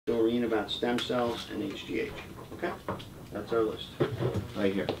Marine about stem cells and HGH. Okay? That's our list.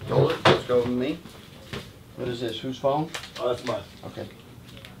 Right here. Let's go with me. What is this? Whose phone? Oh, that's mine. Okay.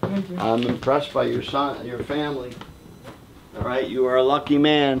 I'm impressed by your son, your family. All right, you are a lucky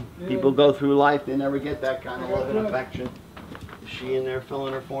man. People go through life, they never get that kind of love and affection. Is she in there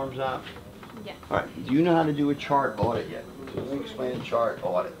filling her forms out? Yeah. All right, do you know how to do a chart audit yet? So let me explain chart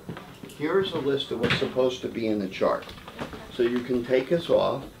audit. Here's a list of what's supposed to be in the chart. So you can take this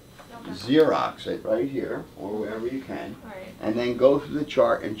off, Xerox it right here, or wherever you can, and then go through the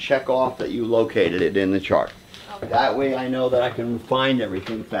chart and check off that you located it in the chart. Okay. That way I know that I can find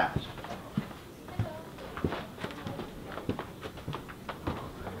everything fast.